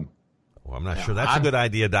 Well, I'm not sure that's a good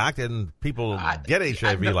idea, Doc. And people get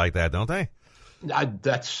HIV like that, don't they?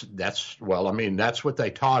 That's what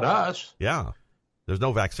they taught us. Yeah. There's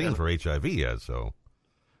no vaccine for HIV yet, so.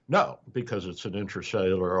 No, because it's an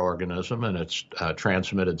intracellular organism and it's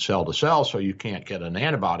transmitted cell to cell, so you can't get an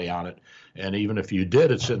antibody on it. And even if you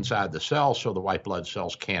did, it's inside the cell, so the white blood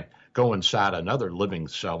cells can't go inside another living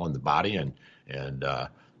cell in the body and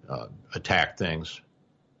attack things.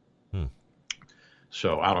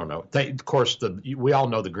 So I don't know. Of course, we all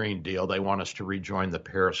know the Green Deal. They want us to rejoin the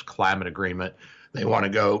Paris Climate Agreement. They want to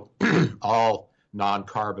go all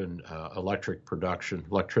non-carbon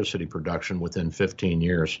electricity production within 15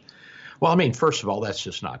 years. Well, I mean, first of all, that's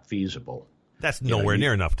just not feasible. That's nowhere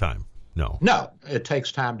near enough time. No, it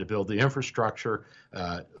takes time to build the infrastructure.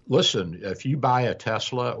 Listen, if you buy a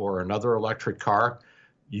Tesla or another electric car,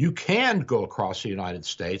 you can go across the United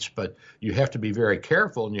States, but you have to be very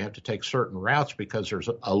careful and you have to take certain routes because there's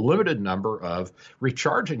a limited number of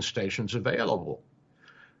recharging stations available.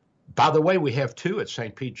 By the way, we have 2 at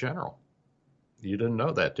St. Pete General. You didn't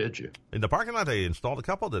know that, did you? In the parking lot, they installed a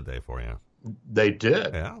couple, did they, for you? They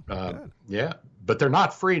did. Yeah. Yeah. But they're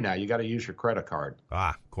not free now. You got to use your credit card.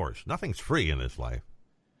 Ah, of course. Nothing's free in this life.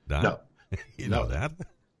 Don? No. You know that?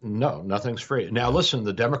 No, nothing's free. Now, listen,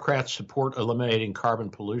 the Democrats support eliminating carbon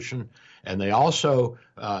pollution, and they also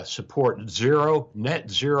support net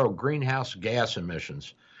zero greenhouse gas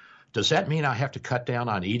emissions. Does that mean I have to cut down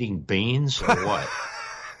on eating beans or what?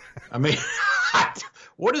 I mean,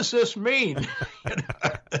 what does this mean?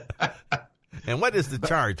 And what is the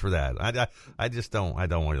charge for that? I just don't. I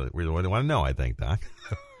don't really want to know. I think, Doc.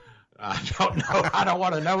 I don't know. I don't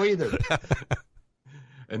want to know either.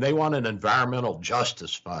 And they want an environmental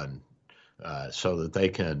justice fund so that they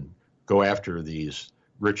can go after these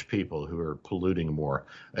rich people who are polluting more,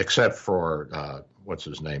 except for what's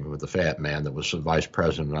his name, with the fat man that was the vice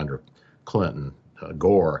president under Clinton,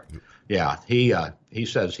 Gore. Yeah, he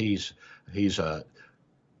says he's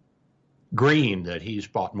green, that he's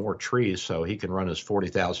bought more trees so he can run his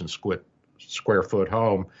 40,000 square foot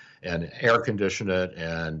home and air condition it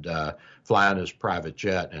and fly in his private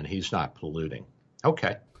jet, and he's not polluting.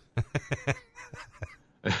 Okay.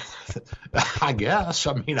 I guess.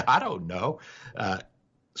 I mean, I don't know.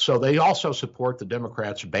 So they also support the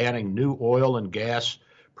Democrats banning new oil and gas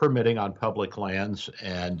permitting on public lands,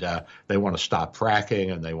 and they want to stop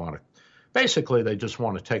fracking, and they just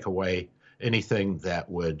want to take away anything that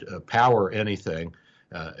would power anything,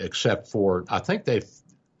 except for, I think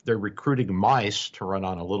they're recruiting mice to run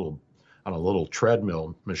on a little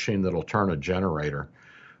treadmill machine that'll turn a generator.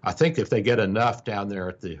 I think if they get enough down there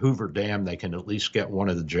at the Hoover Dam, they can at least get one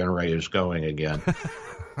of the generators going again.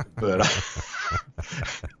 But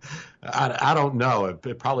I don't know.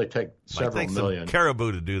 It'd probably take several million. Some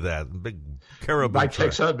caribou to do that. Big caribou. Might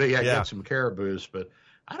take some, get some caribous, but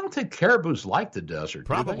I don't think caribous like the desert.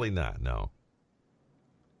 Probably not. No.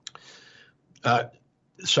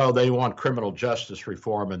 So they want criminal justice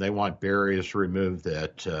reform, and they want barriers removed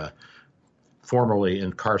that formerly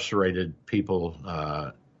incarcerated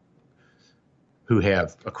people who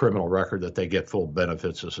have a criminal record, that they get full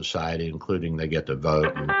benefits of society, including they get to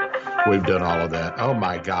vote. And we've done all of that. Oh,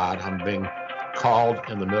 my God. I'm being called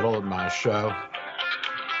in the middle of my show.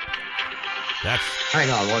 Hang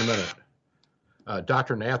on 1 minute.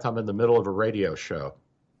 Dr. Nath, I'm in the middle of a radio show.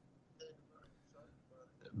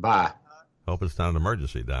 Bye. Hope it's not an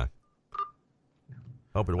emergency, Doc.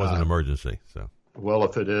 Hope it wasn't an emergency. So. Well,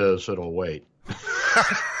 if it is, it'll wait.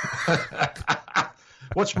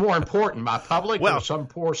 What's more important, my public or some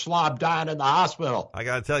poor slob dying in the hospital? I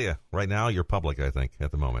got to tell you, right now, you're public, I think,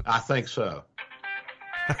 at the moment. I think so.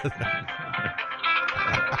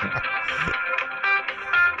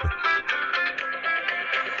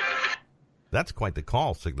 That's quite the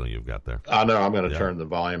call signal you've got there. I know. I'm going to turn the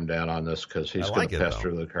volume down on this because he's going to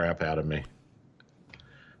pester the crap out of me.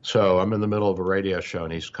 So I'm in the middle of a radio show,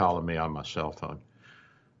 and he's calling me on my cell phone.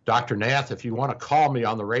 Dr. Nath, if you want to call me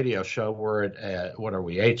on the radio show, we're at, what are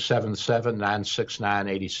we,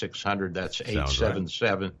 877-969-8600. That's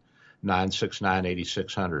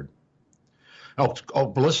 877-969-8600. Oh,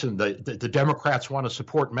 listen, the Democrats want to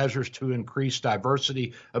support measures to increase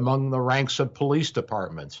diversity among the ranks of police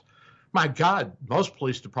departments. My God, most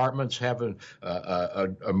police departments have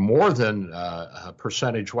a more than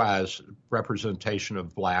percentage-wise representation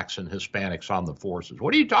of blacks and Hispanics on the forces.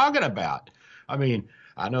 What are you talking about? I mean,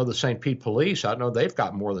 I know the St. Pete Police, I know they've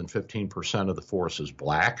got more than 15% of the force is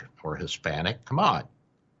black or Hispanic. Come on.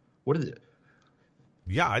 What is it?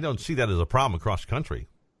 Yeah, I don't see that as a problem across the country.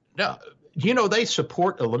 No, they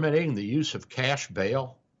support eliminating the use of cash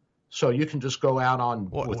bail, so you can just go out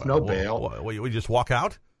with no bail. We just walk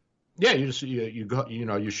out? Yeah, you go,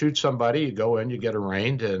 you shoot somebody, you go in, you get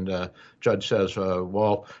arraigned, and judge says,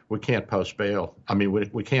 well, we can't post bail. I mean,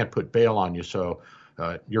 we can't put bail on you, so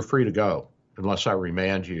you're free to go unless I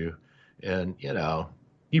remand you. And,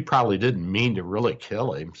 you probably didn't mean to really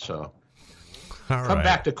kill him, so come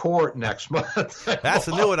back to court next month. That's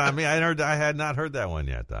a new one on me. I had not heard that one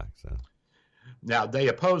yet, Doc. So. Now, they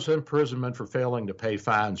oppose imprisonment for failing to pay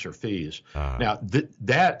fines or fees. Now,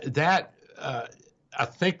 I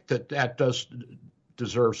think that does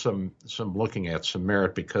deserve some looking at, some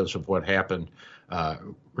merit, because of what happened.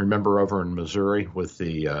 Remember over in Missouri with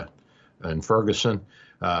in Ferguson,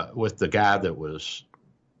 with the guy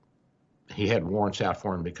he had warrants out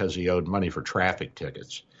for him because he owed money for traffic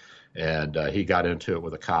tickets. And he got into it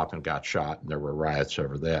with a cop and got shot, and there were riots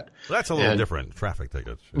over that. Well, that's a little different, traffic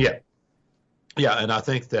tickets. Yeah. Yeah, and I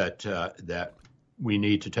think that we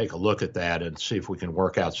need to take a look at that and see if we can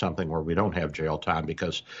work out something where we don't have jail time,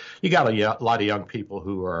 because you got a lot of young people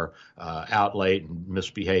who are out late and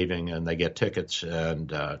misbehaving, and they get tickets and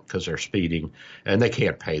because they're speeding, and they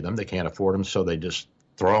can't pay them, they can't afford them, so they just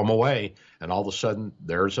throw them away, and all of a sudden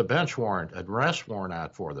there's a bench warrant, an arrest warrant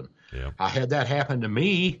out for them. Yeah. I had that happen to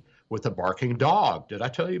me with a barking dog. Did I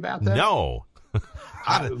tell you about that? No.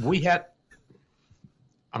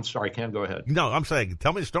 I'm sorry, Ken, go ahead. No, I'm saying,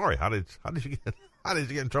 tell me the story. How did you get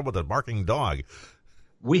in trouble with a barking dog?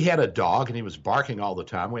 We had a dog, and he was barking all the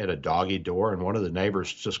time. We had a doggy door, and one of the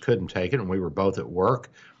neighbors just couldn't take it, and we were both at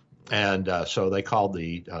work. And so they called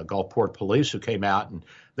the Gulfport police, who came out, and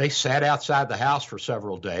they sat outside the house for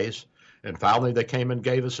several days. And finally, they came and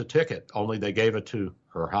gave us a ticket, only they gave it to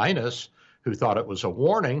Her Highness, who thought it was a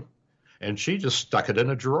warning, and she just stuck it in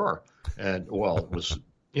a drawer. And, well, it was,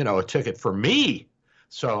 a ticket for me.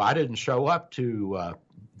 So I didn't show up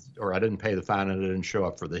or I didn't pay the fine, and I didn't show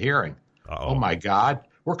up for the hearing. Uh-oh. Oh my God.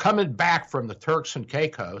 We're coming back from the Turks and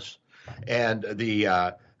Caicos, and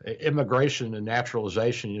the immigration and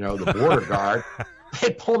naturalization, the border guard,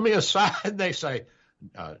 they pull me aside and they say,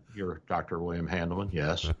 you're Dr. William Handelman?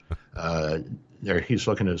 Yes. He's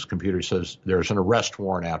looking at his computer. He says, there's an arrest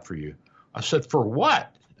warrant out for you. I said, for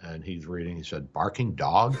what? And he's reading. He said, barking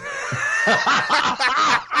dog.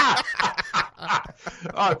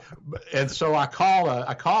 And so I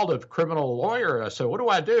called a criminal lawyer. I said, what do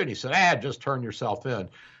I do? And he said, just turn yourself in.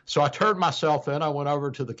 So I turned myself in. I went over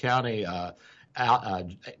to the county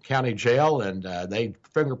jail, and they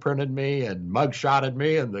fingerprinted me and mugshotted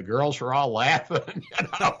me, and the girls were all laughing.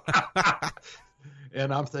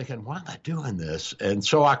 And I'm thinking, why am I doing this? And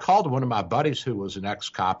so I called one of my buddies who was an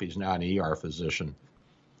ex-cop. He's now an ER physician.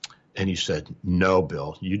 And he said, no,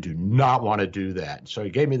 Bill, you do not want to do that. So he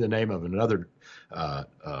gave me the name of another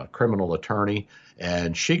criminal attorney,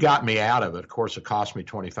 and she got me out of it. Of course, it cost me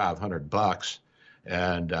 $2,500.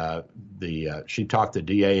 And she talked the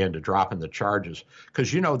DA into dropping the charges because,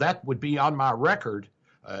 that would be on my record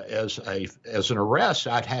as an arrest.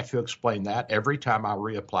 I'd have to explain that every time I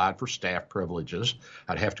reapplied for staff privileges.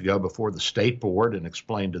 I'd have to go before the state board and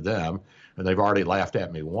explain to them, and they've already laughed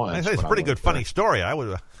at me once. It's a pretty good, funny story. I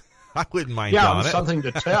wouldn't mind telling it. Something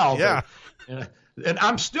to tell. Yeah. And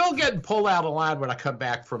I'm still getting pulled out of line when I come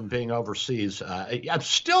back from being overseas. I'm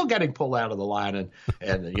still getting pulled out of the line,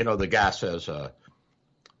 and the guy says,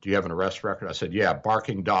 do you have an arrest record? I said, yeah,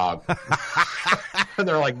 barking dog. And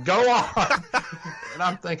they're like, go on. And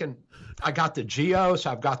I'm thinking, I got the Geos,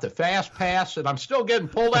 I've got the Fast Pass, and I'm still getting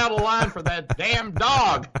pulled out of line for that damn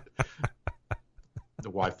dog. The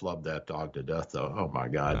wife loved that dog to death, though. Oh, my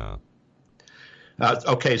God.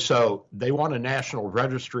 Okay, so they want a national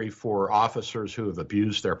registry for officers who have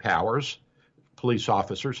abused their powers, police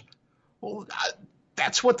officers. Well,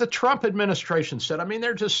 that's what the Trump administration said. I mean,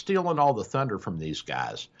 they're just stealing all the thunder from these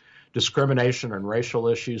guys. Discrimination and racial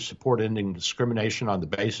issues, support ending discrimination on the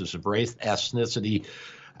basis of race, ethnicity,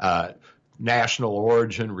 national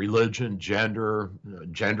origin, religion, gender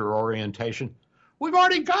orientation. We've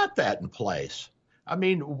already got that in place. I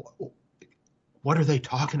mean, what are they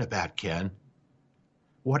talking about, Ken?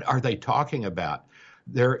 What are they talking about?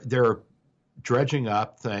 They're dredging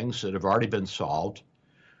up things that have already been solved.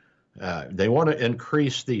 They want to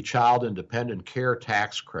increase the child independent care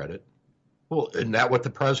tax credit. Well, isn't that what the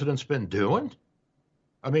president's been doing?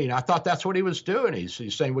 I mean, I thought that's what he was doing.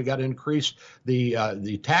 He's saying we got to increase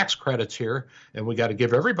the tax credits here, and we got to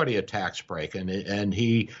give everybody a tax break. And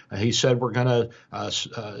he said we're going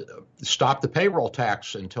to stop the payroll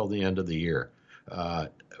tax until the end of the year.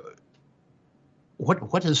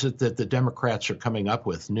 What is it that the Democrats are coming up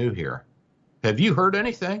with new here? Have you heard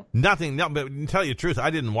anything? Nothing. No, but to tell you the truth,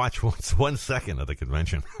 I didn't watch 1 second of the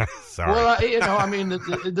convention. Sorry. Well, I mean,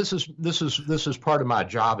 this is part of my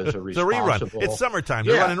job as a responsible. It's a rerun. It's summertime.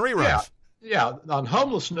 They're running reruns. Yeah. On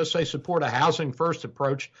homelessness, they support a housing first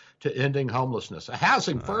approach to ending homelessness. A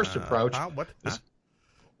housing first approach.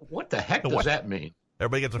 What the heck does that mean?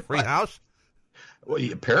 Everybody gets a free house? Well,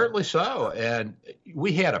 apparently so. And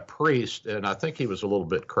we had a priest, and I think he was a little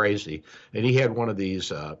bit crazy, and he had one of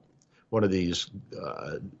these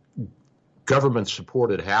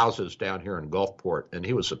government-supported houses down here in Gulfport, and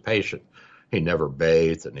he was a patient. He never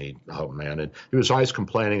bathed, and he was always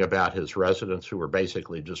complaining about his residents who were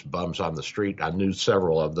basically just bums on the street. I knew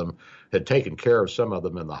several of them, had taken care of some of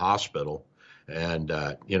them in the hospital, and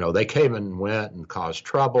they came and went and caused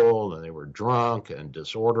trouble, and they were drunk and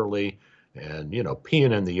disorderly, and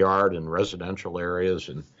peeing in the yard in residential areas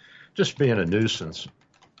and just being a nuisance.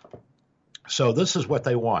 So this is what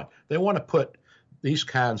they want. They want to put these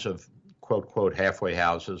kinds of, quote, quote, halfway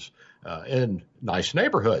houses in nice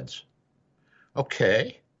neighborhoods.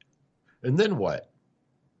 Okay. And then what?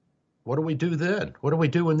 What do we do then? What do we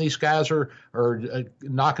do when these guys are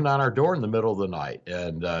knocking on our door in the middle of the night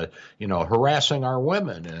and, harassing our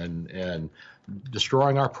women and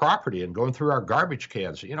destroying our property and going through our garbage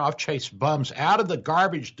cans? I've chased bums out of the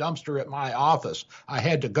garbage dumpster at my office. I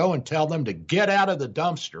had to go and tell them to get out of the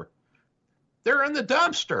dumpster. They're in the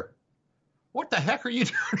dumpster. What the heck are you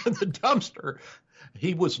doing in the dumpster?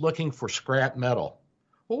 He was looking for scrap metal.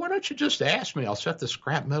 Well, why don't you just ask me? I'll set the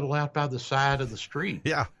scrap metal out by the side of the street.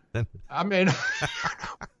 Yeah. I mean,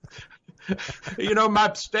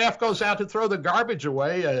 my staff goes out to throw the garbage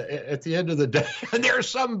away at the end of the day, and there's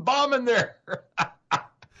some bum in there.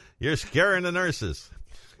 You're scaring the nurses.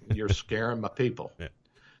 You're scaring my people.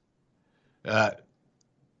 Yeah.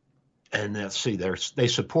 And let's see, they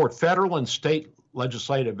support federal and state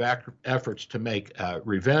legislative efforts to make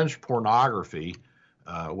revenge pornography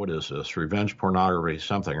what is this? Revenge pornography,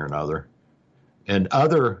 something or another, and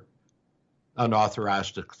other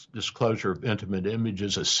unauthorized disclosure of intimate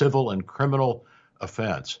images, a civil and criminal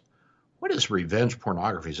offense. What is revenge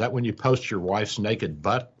pornography? Is that when you post your wife's naked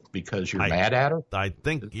butt because you're mad at her? I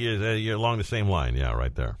think you're along the same line. Yeah,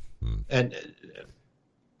 right there. And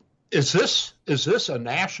is this a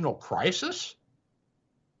national crisis?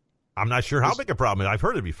 I'm not sure how big a problem it is. I've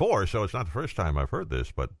heard it before, so it's not the first time I've heard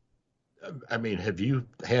this. But I mean, have you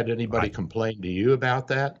had anybody complain to you about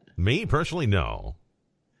that? Me personally, no.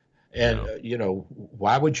 And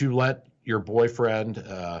why would you let your boyfriend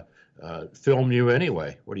film you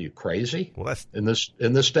anyway? What are you, crazy? Well, that's in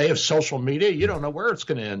this day of social media, you don't know where it's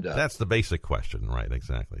going to end up. That's the basic question, right?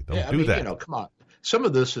 Exactly. Don't do that. Come on. Some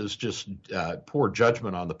of this is just poor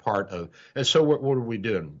judgment on the part of. And so, what are we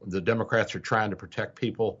doing? The Democrats are trying to protect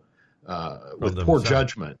people with poor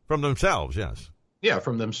judgment from themselves. Yes. Yeah,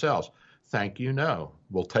 from themselves. Thank you. No,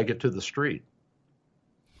 we'll take it to the street.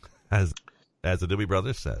 As the Doobie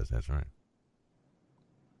Brothers says, that's right.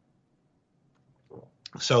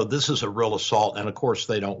 So this is a real assault, and of course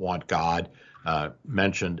they don't want God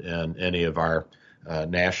mentioned in any of our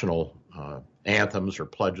national anthems or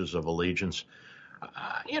pledges of allegiance.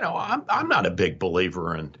 I'm not a big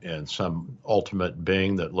believer in some ultimate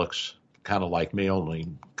being that looks kind of like me, only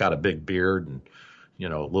got a big beard and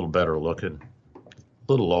a little better looking, a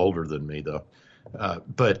little older than me though.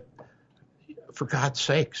 But for God's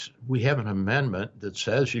sakes, we have an amendment that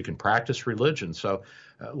says you can practice religion. So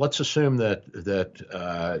let's assume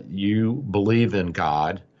that you believe in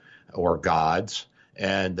God or gods,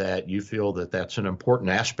 and that you feel that that's an important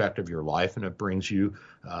aspect of your life, and it brings you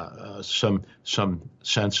some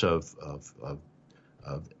sense of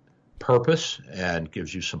purpose and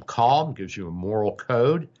gives you some calm, gives you a moral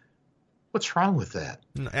code. What's wrong with that?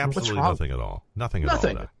 Absolutely nothing at all. Nothing at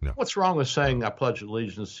all. No. What's wrong with saying I pledge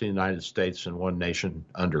allegiance to the United States and one nation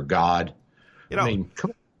under God? I mean,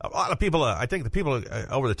 a lot of people, I think the people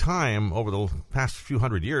over the past few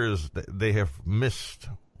hundred years, they have missed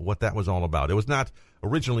what that was all about. It was not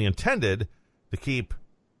originally intended to keep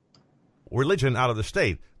religion out of the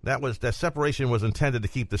state. That separation was intended to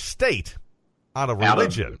keep the state out of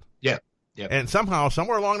religion. Yeah. Yep. And somehow,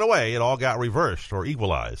 somewhere along the way, it all got reversed or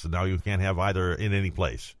equalized. And now you can't have either in any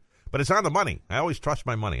place. But it's on the money. I always trust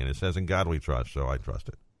my money, and it says in God we trust, so I trust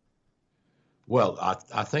it. Well,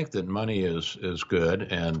 I think that money is good,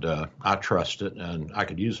 and I trust it, and I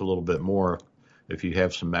could use a little bit more. If you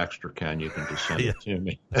have some extra, Ken, you can just send it to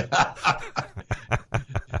me.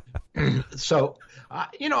 So, I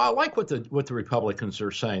like what the Republicans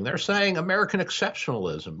are saying. They're saying American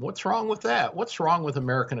exceptionalism. What's wrong with that? What's wrong with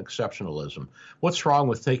American exceptionalism? What's wrong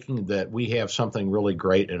with thinking that we have something really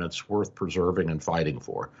great and it's worth preserving and fighting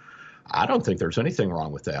for? I don't think there's anything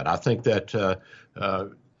wrong with that. I think that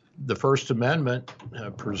the First Amendment,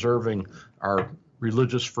 preserving our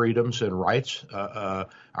religious freedoms and rights, our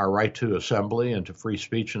right to assembly and to free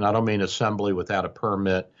speech, and I don't mean assembly without a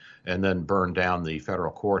permit and then burn down the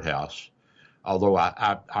federal courthouse. Although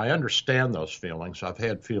I understand those feelings. I've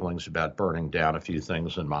had feelings about burning down a few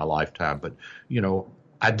things in my lifetime, but,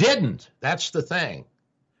 I didn't. That's the thing.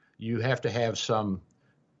 You have to have some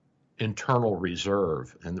internal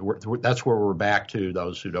reserve, and that's where we're back to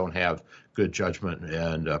those who don't have good judgment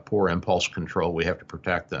and poor impulse control. We have to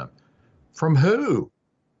protect them. From who?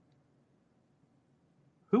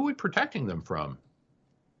 Who are we protecting them from?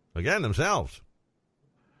 Again, themselves,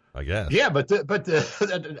 I guess. Yeah, but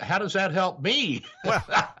how does that help me? Well,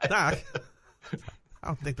 Doc, I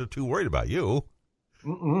don't think they're too worried about you.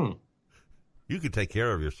 Mm-mm. You can take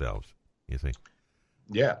care of yourselves, you see.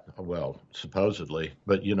 Yeah, well, supposedly.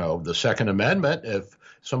 But, the Second Amendment, if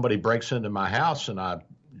somebody breaks into my house and I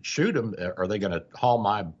shoot them, are they going to haul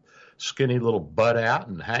my skinny little butt out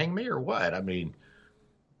and hang me or what? I mean,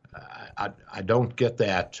 I don't get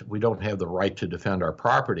that. We don't have the right to defend our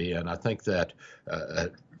property. And I think that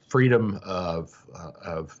freedom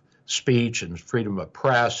of speech and freedom of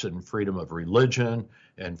press and freedom of religion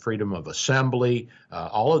and freedom of assembly,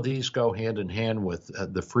 all of these go hand in hand with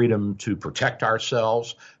the freedom to protect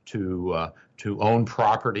ourselves, to own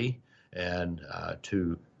property, and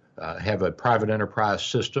to have a private enterprise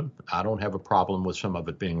system. I don't have a problem with some of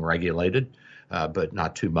it being regulated, but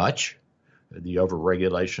not too much. The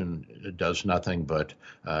overregulation does nothing but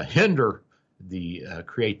hinder the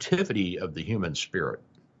creativity of the human spirit.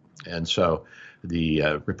 And so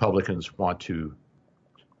the Republicans want to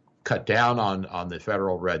cut down on the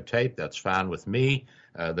federal red tape. That's fine with me.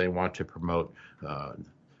 They want to promote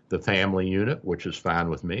the family unit, which is fine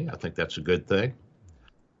with me. I think that's a good thing.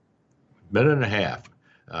 Minute and a half.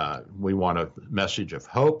 We want a message of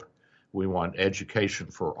hope. We want education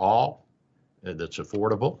for all that's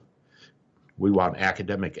affordable. We want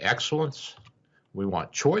academic excellence. We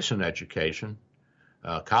want choice in education.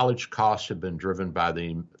 College costs have been driven by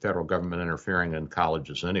the federal government interfering in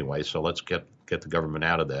colleges anyway, so let's get the government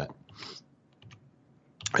out of that.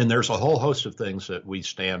 And there's a whole host of things that we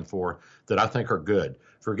stand for that I think are good.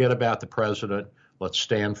 Forget about the president. Let's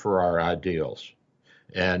stand for our ideals.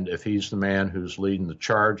 And if he's the man who's leading the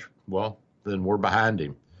charge, well, then we're behind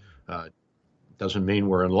him. Doesn't mean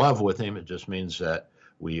we're in love with him. It just means that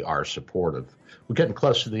we are supportive. We're getting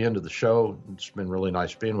close to the end of the show. It's been really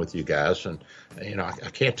nice being with you guys. And, I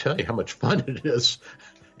can't tell you how much fun it is.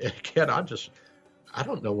 Ken, I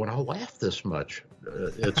don't know when I'll laugh this much.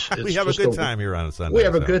 It's we have a good time here on Sunday. We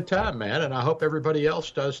have a good time, man, and I hope everybody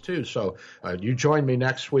else does too. So you join me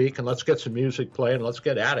next week, and let's get some music playing. Let's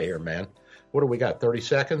get out of here, man. What do we got, 30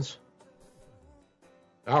 seconds?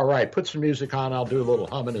 All right, put some music on. I'll do a little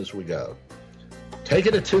humming as we go.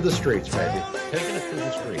 Taking it to the streets, baby. Taking it to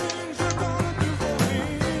the streets.